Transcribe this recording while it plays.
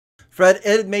Fred,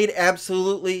 it made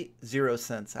absolutely zero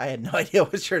sense. I had no idea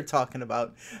what you're talking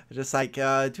about. Just like, do you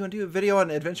want to do a video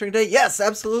on Adventuring Day? Yes,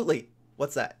 absolutely.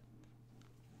 What's that?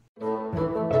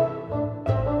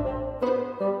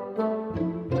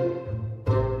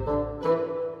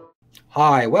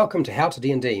 Hi, welcome to How to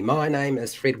D&D. My name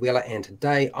is Fred Wheeler and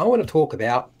today I want to talk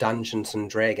about Dungeons and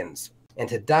Dragons. And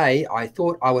today I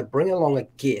thought I would bring along a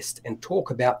guest and talk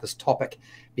about this topic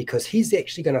because he's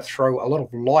actually going to throw a lot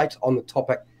of light on the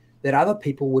topic that other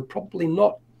people would probably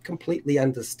not completely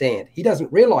understand. He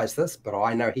doesn't realize this, but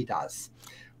I know he does.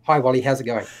 Hi, Wally. How's it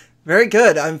going? Very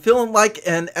good. I'm feeling like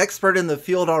an expert in the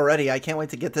field already. I can't wait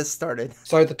to get this started.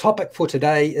 So the topic for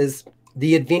today is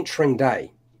the Adventuring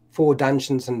Day for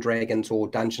Dungeons and Dragons, or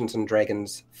Dungeons and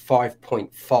Dragons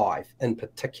 5.5 in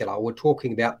particular. We're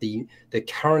talking about the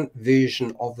current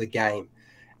version of the game.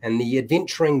 And the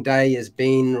Adventuring Day has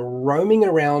been roaming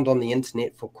around on the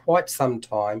internet for quite some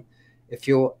time. If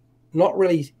you're not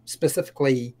really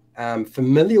specifically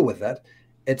familiar with it,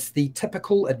 it's the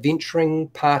typical adventuring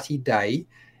party day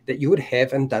that you would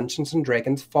have in Dungeons and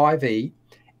Dragons 5e,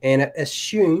 and it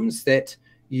assumes that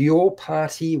your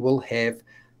party will have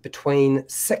between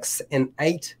 6 and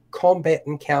 8 combat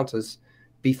encounters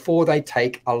before they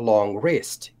take a long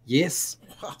rest. Yes,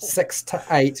 wow. 6 to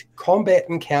 8 combat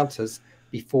encounters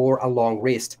before a long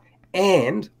rest.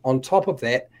 And on top of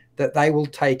that, that they will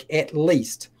take at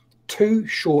least 2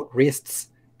 short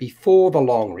rests before the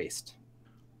long rest.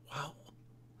 Wow,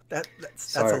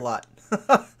 that's a lot.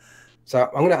 So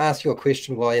I'm going to ask you a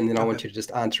question, Wally, and then I want you to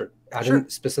just answer it. I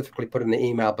didn't specifically put it in the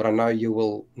email, but I know you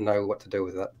will know what to do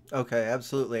with it. Okay,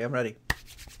 absolutely. I'm ready.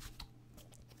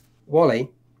 Wally,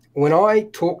 when I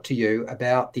talked to you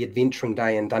about the Adventuring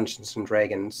Day in Dungeons and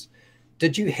Dragons,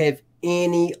 did you have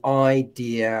any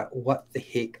idea what the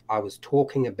heck I was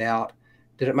talking about?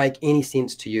 Did it make any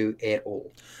sense to you at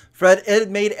all? Fred, it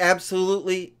made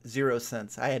absolutely zero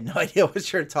sense. I had no idea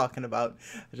what you're talking about.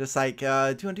 Just like, do you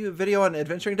want to do a video on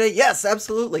Adventuring Day? Yes,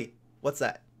 absolutely. What's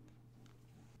that?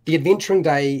 The Adventuring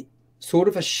Day sort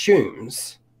of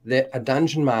assumes that a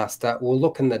dungeon master will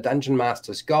look in the Dungeon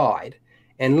Master's Guide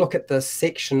and look at this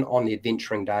section on the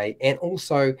Adventuring Day and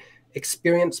also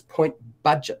experience point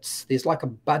budgets. There's like a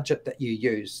budget that you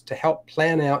use to help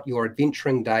plan out your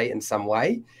Adventuring Day in some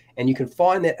way. And you can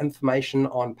find that information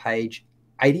on page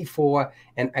 84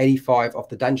 and 85 of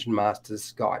the Dungeon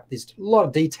Master's Guide. There's a lot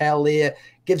of detail there,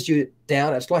 gives you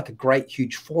down. It's like a great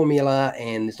huge formula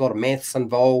and there's a lot of maths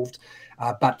involved,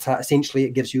 but essentially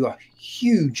it gives you a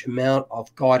huge amount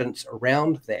of guidance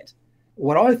around that.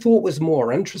 What I thought was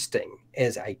more interesting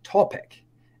as a topic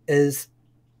is,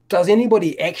 does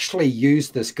anybody actually use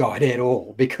this guide at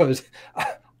all? Because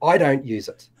I don't use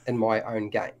it in my own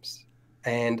games.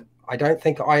 And I don't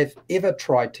think I've ever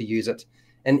tried to use it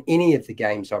in any of the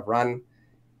games I've run,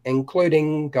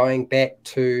 including going back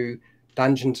to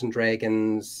Dungeons and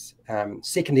Dragons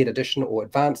 2nd edition or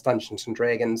Advanced Dungeons and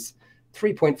Dragons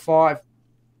 3.5.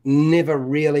 Never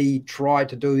really tried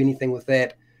to do anything with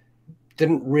that.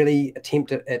 Didn't really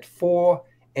attempt it at 4,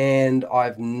 and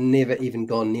I've never even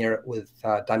gone near it with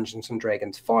Dungeons and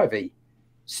Dragons 5e.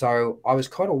 So I was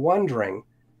kind of wondering,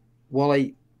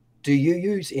 Wally, do you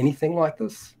use anything like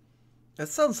this? That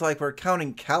sounds like we're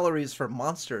counting calories for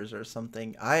monsters or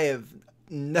something. I have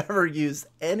never used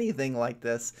anything like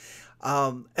this.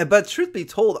 But truth be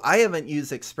told, I haven't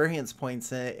used experience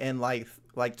points in like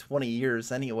 20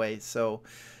 years anyway. So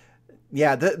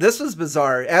yeah, this was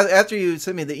bizarre. After you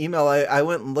sent me the email, I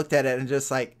went and looked at it and just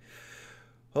like,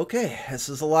 okay, this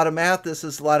is a lot of math.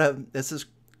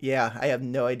 Yeah, I have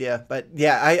no idea. But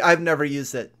yeah, I've never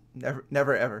used it.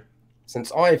 Never, ever.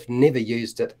 Since I've never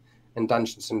used it in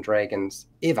Dungeons and Dragons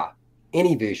ever,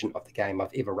 any version of the game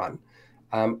I've ever run,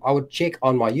 I would check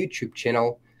on my YouTube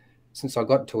channel, since I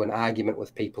got into an argument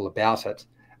with people about it.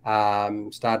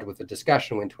 Started with a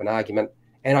discussion, went to an argument,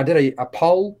 and I did a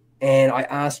poll, and I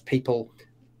asked people,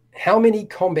 how many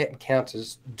combat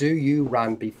encounters do you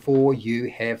run before you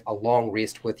have a long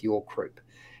rest with your group?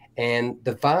 And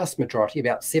the vast majority,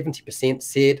 about 70%,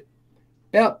 said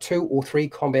about 2 or 3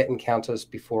 combat encounters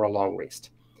before a long rest.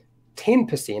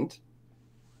 10%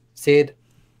 said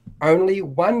only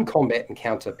 1 combat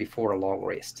encounter before a long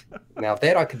rest. Now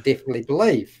that I could definitely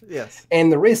believe. Yes.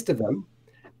 And the rest of them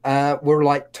were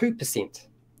like 2%.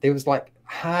 There was like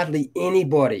hardly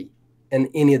anybody in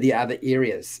any of the other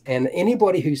areas. And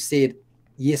anybody who said,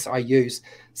 yes, I use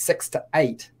 6 to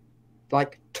 8,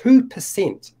 like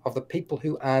 2% of the people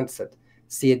who answered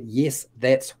said, yes,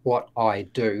 that's what I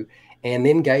do. And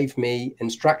then gave me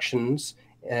instructions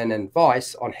and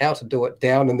advice on how to do it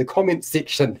down in the comments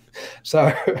section.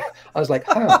 So I was like,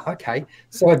 oh, okay.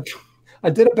 So I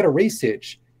did a bit of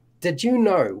research, Did you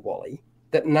know, Wally,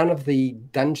 that none of the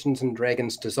Dungeons and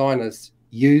Dragons designers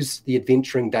use the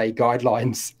Adventuring Day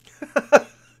guidelines?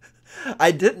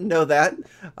 I didn't know that,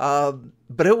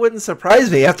 but it wouldn't surprise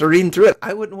me after reading through it.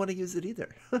 I wouldn't want to use it either.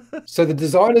 So the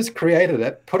designers created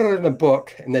it, put it in a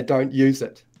book, and they don't use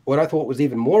it. What I thought was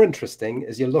even more interesting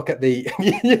is you look at the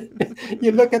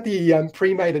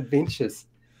pre-made adventures,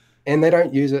 and they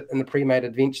don't use it in the pre-made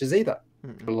adventures either.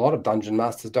 A lot of dungeon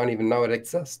masters don't even know it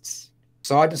exists.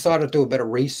 So I decided to do a bit of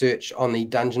research on the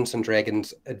Dungeons and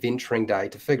Dragons Adventuring Day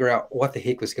to figure out what the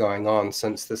heck was going on,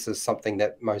 since this is something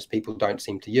that most people don't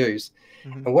seem to use.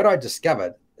 And what I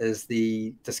discovered is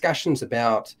the discussions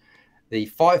about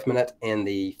the 5-minute and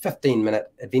the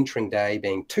 15-minute Adventuring Day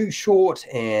being too short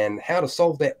and how to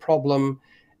solve that problem.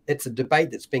 It's a debate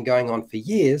that's been going on for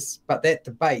years, but that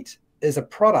debate is a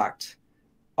product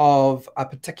of a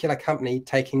particular company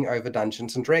taking over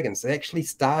Dungeons and Dragons. They actually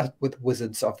started with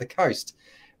Wizards of the Coast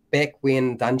back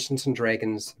when Dungeons and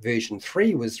Dragons version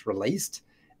 3 was released,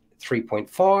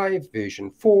 3.5, version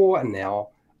 4, and now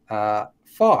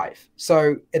 5.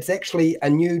 So it's actually a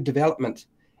new development.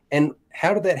 And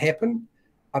how did that happen?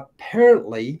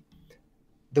 Apparently,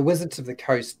 the Wizards of the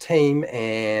Coast team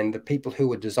and the people who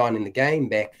were designing the game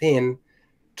back then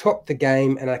took the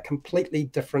game in a completely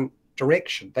different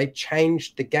direction. They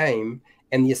changed the game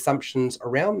and the assumptions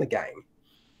around the game,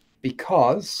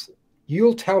 because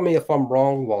you'll tell me if I'm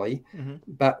wrong, Wally,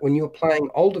 but when you were playing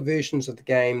older versions of the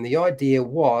game, the idea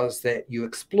was that you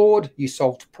explored, you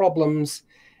solved problems,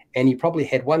 and you probably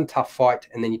had one tough fight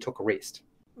and then you took a rest.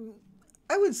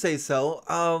 I would say so.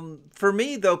 For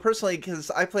me, though, personally, because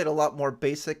I played a lot more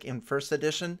basic in first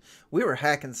edition, we were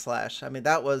hack and slash. I mean,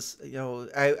 that was,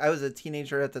 I was a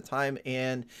teenager at the time,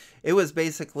 and it was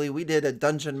basically, we did a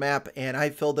dungeon map, and I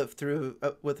filled it through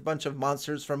with a bunch of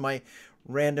monsters from my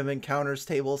random encounters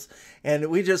tables, and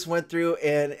we just went through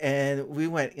and we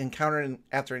went encounter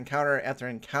after encounter after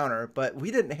encounter, but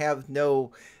we didn't have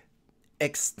no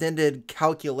extended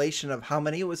calculation of how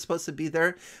many was supposed to be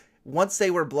there. Once they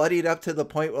were bloodied up to the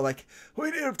point where, like, we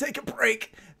need to take a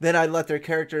break, then I'd let their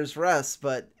characters rest.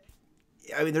 But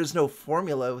I mean, there's no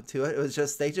formula to it. It was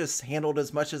just, they just handled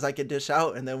as much as I could dish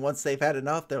out, and then once they've had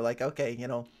enough, they're like, okay,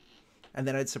 and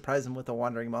then I'd surprise them with a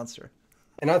wandering monster.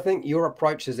 And I think your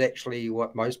approach is actually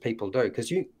what most people do,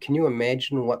 because can you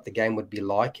imagine what the game would be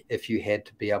like if you had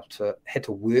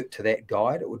to work to that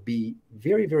guide? It would be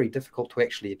very, very difficult to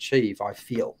actually achieve, I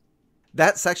feel.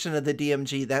 That section of the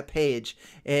DMG, that page,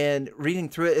 and reading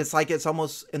through it, it's like it's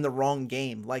almost in the wrong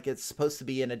game. Like it's supposed to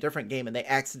be in a different game, and they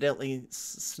accidentally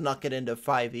snuck it into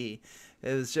 5e.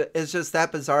 It's just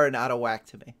that bizarre and out of whack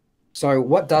to me. So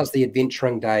what does the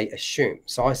Adventuring Day assume?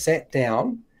 So I sat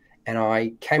down and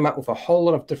I came up with a whole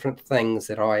lot of different things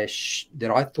that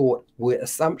I thought were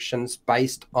assumptions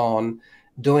based on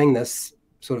doing this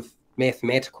sort of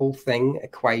mathematical thing,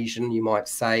 equation, you might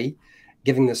say,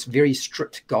 giving this very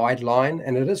strict guideline,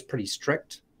 and it is pretty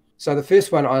strict. So the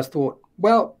first one, I thought,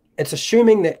 well, it's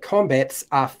assuming that combats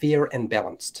are fair and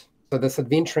balanced. So this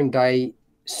Adventuring Day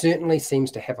certainly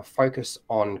seems to have a focus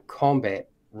on combat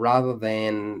rather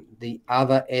than the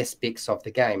other aspects of the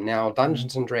game. Now,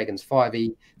 Dungeons and Dragons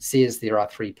 5e says there are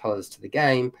 3 pillars to the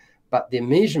game, but their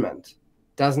measurement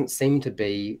doesn't seem to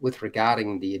be, with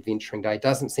regarding the Adventuring Day,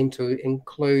 doesn't seem to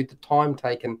include the time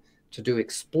taken to do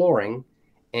exploring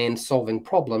and solving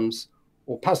problems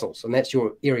or puzzles. And that's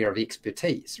your area of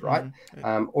expertise, right?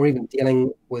 Or even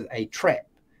dealing with a trap.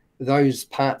 Those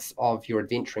parts of your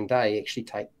Adventuring Day actually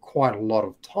take quite a lot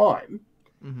of time.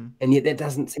 And yet that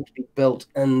doesn't seem to be built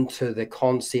into the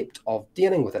concept of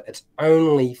dealing with it. It's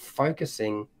only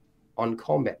focusing on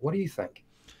combat. What do you think?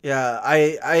 Yeah,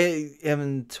 I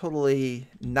am totally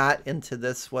not into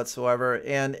this whatsoever.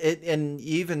 And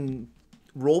even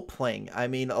role playing. I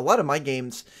mean, a lot of my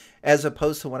games, as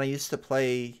opposed to when I used to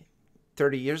play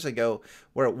 30 years ago,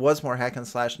 where it was more hack and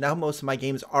slash, now most of my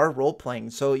games are role playing.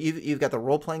 So you've got the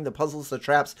role playing, the puzzles, the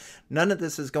traps. None of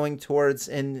this is going towards,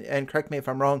 and correct me if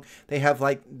I'm wrong, they have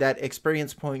like that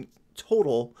experience point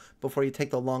total before you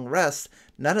take the long rest.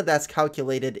 None of that's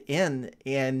calculated in,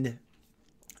 and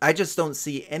I just don't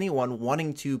see anyone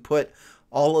wanting to put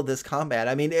all of this combat.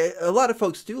 I mean, a lot of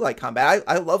folks do like combat.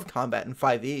 I love combat in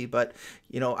 5e, but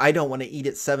I don't want to eat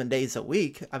it 7 days a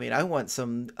week. I mean, I want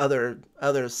some other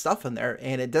stuff in there,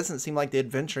 and it doesn't seem like the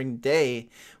Adventuring Day,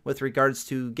 with regards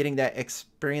to getting that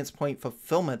experience point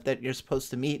fulfillment that you're supposed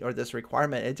to meet, or this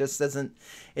requirement, it just doesn't.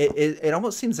 It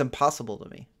almost seems impossible to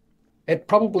me. It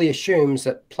probably assumes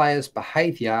that players'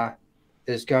 behavior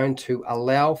is going to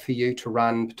allow for you to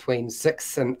run between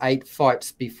 6 and 8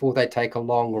 fights before they take a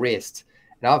long rest.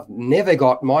 And I've never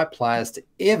got my players to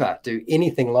ever do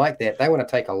anything like that. They want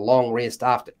to take a long rest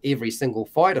after every single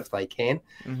fight if they can.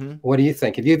 Mm-hmm. What do you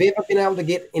think? Have you ever been able to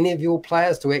get any of your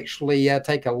players to actually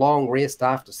take a long rest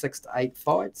after 6 to 8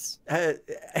 fights?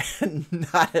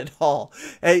 Not at all.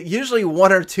 Usually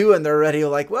one or two, and they're already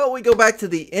like, well, we go back to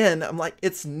the inn. I'm like,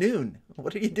 it's noon.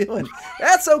 What are you doing?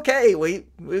 That's okay.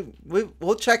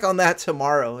 We'll check on that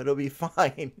tomorrow. It'll be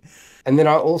fine. And then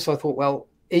I also thought, well,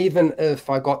 even if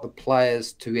I got the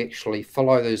players to actually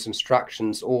follow those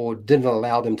instructions or didn't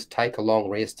allow them to take a long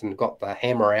rest and got the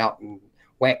hammer out and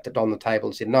whacked it on the table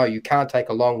and said, no, you can't take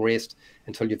a long rest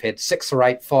until you've had 6 or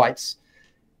 8 fights.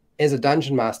 As a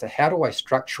dungeon master, how do I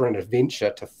structure an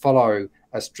adventure to follow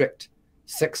a strict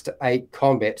 6 to 8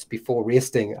 combats before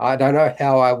resting? I don't know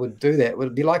how I would do that. It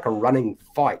would be like a running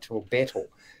fight or battle.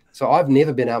 So I've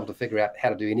never been able to figure out how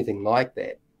to do anything like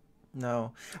that.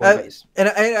 No. And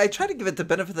I try to give it the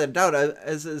benefit of the doubt.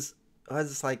 I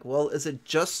was like, well, is it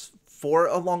just for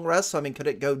a long rest? So, I mean, could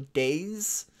it go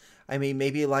days? I mean,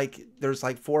 maybe like there's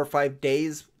like 4 or 5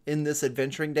 days in this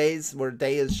adventuring days where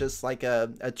day is just like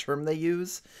a term they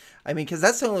use. I mean, because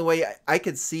that's the only way I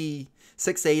could see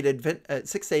 6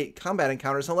 to 8 combat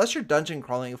encounters, unless you're dungeon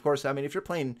crawling, of course. I mean, if you're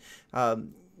playing,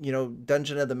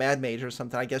 Dungeon of the Mad Mage or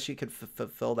something, I guess you could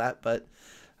fulfill that. But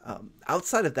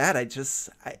outside of that, I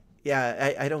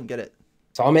don't get it.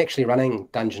 So I'm actually running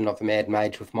Dungeon of the Mad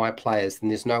Mage with my players, and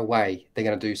there's no way they're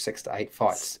going to do 6 to 8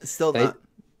 fights. Still not.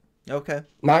 Okay.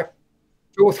 No,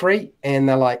 2 or 3, and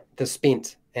they're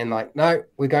spent, and like, no,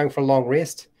 we're going for a long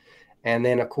rest. And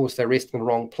then, of course, they rest in the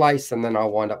wrong place, and then I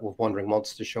wind up with wandering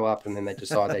monsters show up, and then they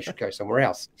decide they should go somewhere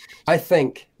else. I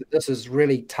think that this is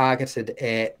really targeted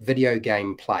at video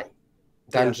game play,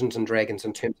 Dungeons and Dragons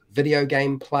in terms of video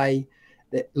game play,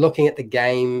 that looking at the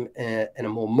game in a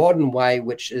more modern way,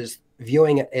 which is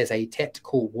viewing it as a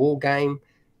tactical war game,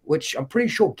 which I'm pretty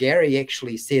sure Gary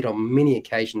actually said on many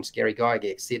occasions, Gary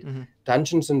Gygax said,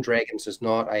 Dungeons and Dragons is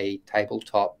not a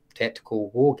tabletop tactical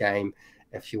war game.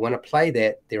 If you want to play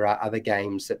that, there are other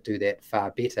games that do that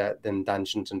far better than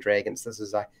Dungeons and Dragons. This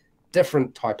is a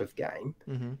different type of game.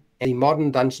 And the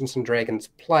modern Dungeons and Dragons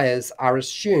players are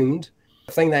assumed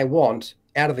the thing they want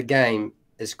out of the game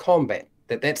is combat.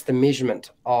 That's the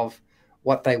measurement of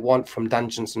what they want from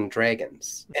Dungeons and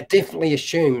Dragons. It definitely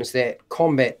assumes that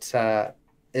combat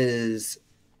is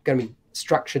going to be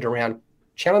structured around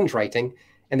challenge rating,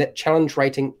 and that challenge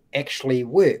rating actually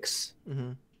works.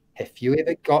 Have you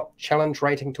ever got challenge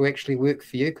rating to actually work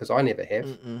for you? Because I never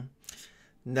have.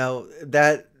 No,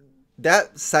 that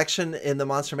section in the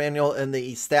monster manual in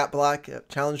the stat block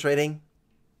challenge rating.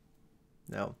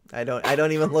 No, I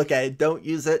don't even look at it. Don't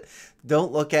use it.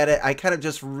 Don't look at it. I kind of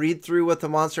just read through what the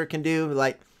monster can do.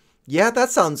 Like, yeah,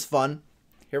 that sounds fun.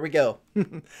 Here we go.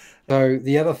 So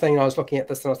the other thing, I was looking at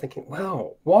this and I was thinking,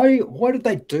 wow, why did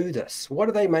they do this? Why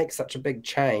did they make such a big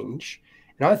change?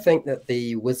 And I think that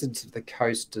the Wizards of the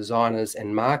Coast designers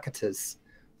and marketers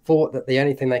thought that the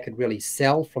only thing they could really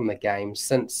sell from the game,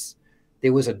 since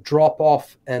there was a drop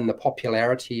off in the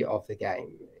popularity of the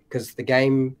game, because the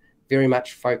game very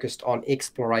much focused on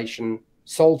exploration,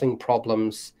 solving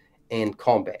problems, and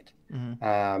combat.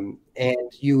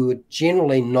 And you would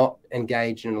generally not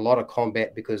engage in a lot of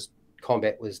combat because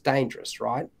combat was dangerous,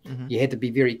 right? You had to be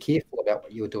very careful about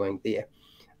what you were doing there.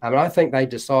 And I think they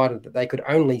decided that they could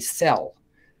only sell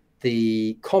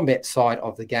the combat side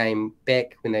of the game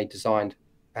back when they designed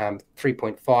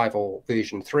 3.5 or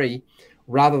version 3,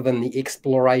 rather than the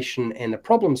exploration and the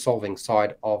problem-solving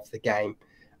side of the game.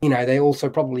 They also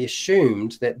probably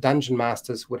assumed that Dungeon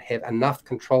Masters would have enough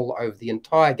control over the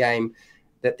entire game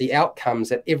that the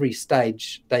outcomes at every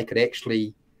stage, they could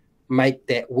actually make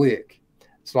that work.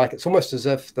 It's almost as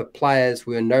if the players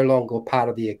were no longer part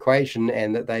of the equation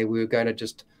and that they were going to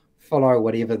just follow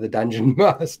whatever the Dungeon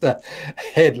Master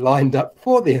had lined up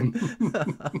for them.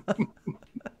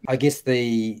 I guess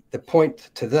the point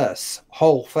to this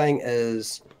whole thing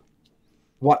is,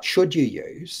 what should you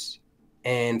use?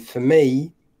 And for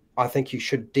me, I think you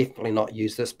should definitely not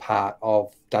use this part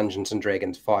of Dungeons and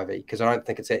Dragons 5e, because I don't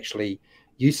think it's actually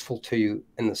useful to you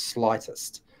in the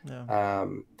slightest.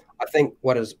 I think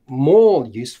what is more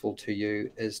useful to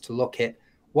you is to look at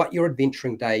what your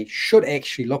adventuring day should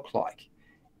actually look like.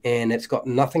 And it's got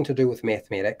nothing to do with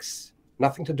mathematics,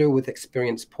 nothing to do with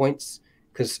experience points,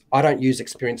 because I don't use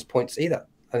experience points either.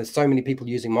 And there's so many people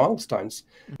using milestones.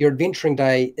 Your adventuring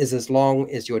day is as long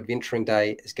as your adventuring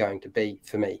day is going to be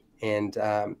for me. And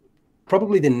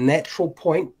probably the natural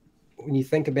point when you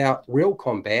think about real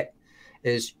combat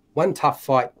is one tough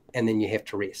fight and then you have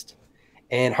to rest.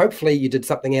 And hopefully you did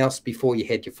something else before you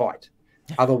had your fight.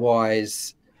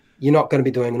 Otherwise, you're not going to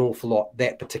be doing an awful lot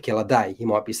that particular day. You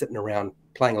might be sitting around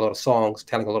playing a lot of songs,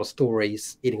 telling a lot of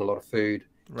stories, eating a lot of food,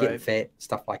 getting Right. fat,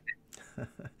 stuff like that.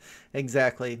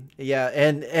 Exactly. Yeah,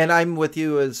 and I'm with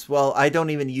you as well. I don't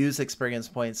even use experience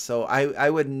points, so I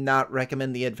would not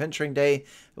recommend the adventuring day.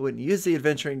 I wouldn't use the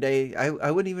adventuring day. I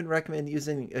wouldn't even recommend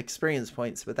using experience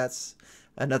points, but that's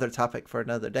another topic for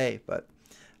another day. But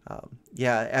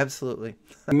yeah, absolutely.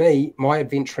 For me, my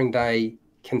adventuring day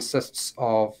consists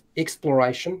of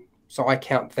exploration. So I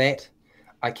count that.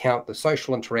 I count the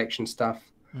social interaction stuff.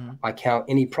 Mm, I count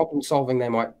any problem solving they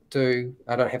might do.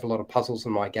 I don't have a lot of puzzles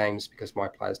in my games because my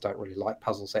players don't really like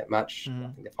puzzles that much. I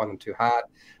mm, think they find them too hard.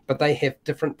 But they have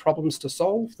different problems to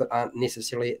solve that aren't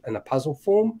necessarily in a puzzle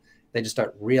form. They just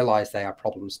don't realize they are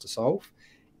problems to solve.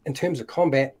 In terms of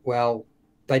combat, well,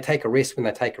 they take a rest when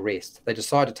they take a rest. They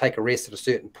decide to take a rest at a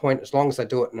certain point. As long as they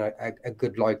do it in a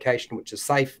good location, which is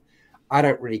safe, I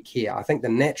don't really care. I think the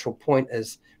natural point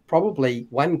is probably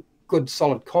one good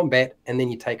solid combat and then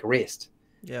you take a rest.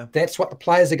 yeah. That's what the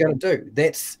players are going to do.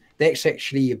 That's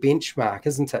actually your benchmark,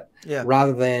 isn't it? Yeah.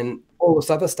 Rather than all this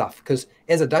other stuff. Because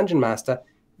as a dungeon master,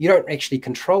 you don't actually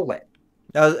control that.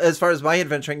 Now, as far as my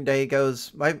adventuring day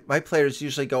goes, my players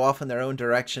usually go off in their own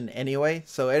direction anyway.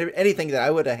 So anything that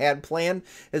I would have had planned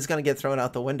is going to get thrown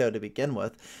out the window to begin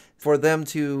with. For them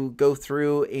to go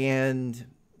through and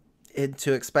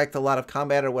to expect a lot of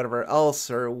combat or whatever else,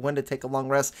 or when to take a long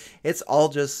rest, it's all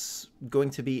just going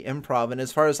to be improv. And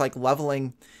as far as like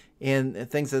leveling and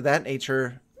things of that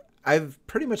nature, I've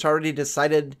pretty much already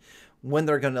decided when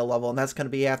they're going to level, and that's going to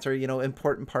be after, you know,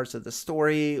 important parts of the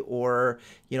story, or,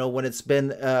 you know, when it's been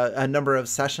a number of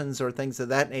sessions or things of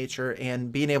that nature,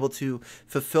 and being able to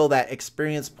fulfill that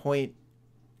experience point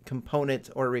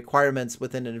component or requirements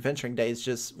within an adventuring days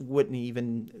just wouldn't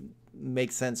even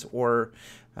make sense, or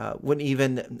wouldn't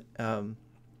even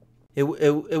it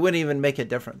wouldn't even make a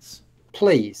difference.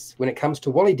 Please, when it comes to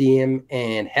Wally DM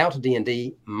and How to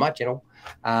D&D, my channel,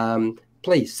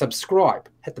 please subscribe,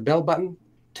 hit the bell button,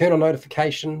 turn on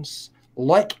notifications,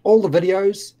 like all the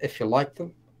videos if you like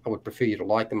them. I would prefer you to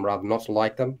like them rather than not to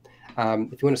like them.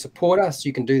 If you want to support us,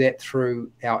 you can do that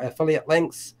through our affiliate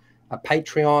links, a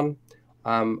Patreon.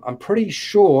 I'm pretty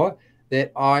sure that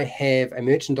I have a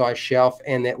merchandise shelf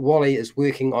and that Wally is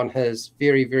working on his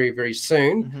very, very, very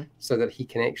soon so that he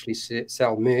can actually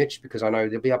sell merch, because I know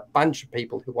there'll be a bunch of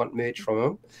people who want merch from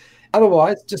him.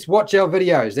 Otherwise, just watch our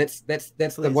videos.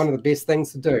 That's one of the best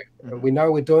things to do. We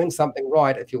know we're doing something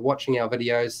right if you're watching our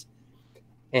videos.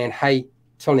 And hey,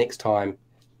 till next time,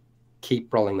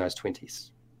 keep rolling those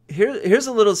 20s. Here's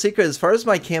a little secret. As far as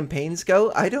my campaigns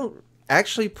go, I don't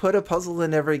actually put a puzzle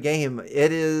in every game.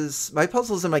 It is, my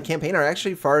puzzles in my campaign are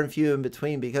actually far and few in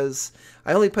between, because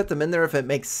I only put them in there if it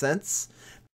makes sense.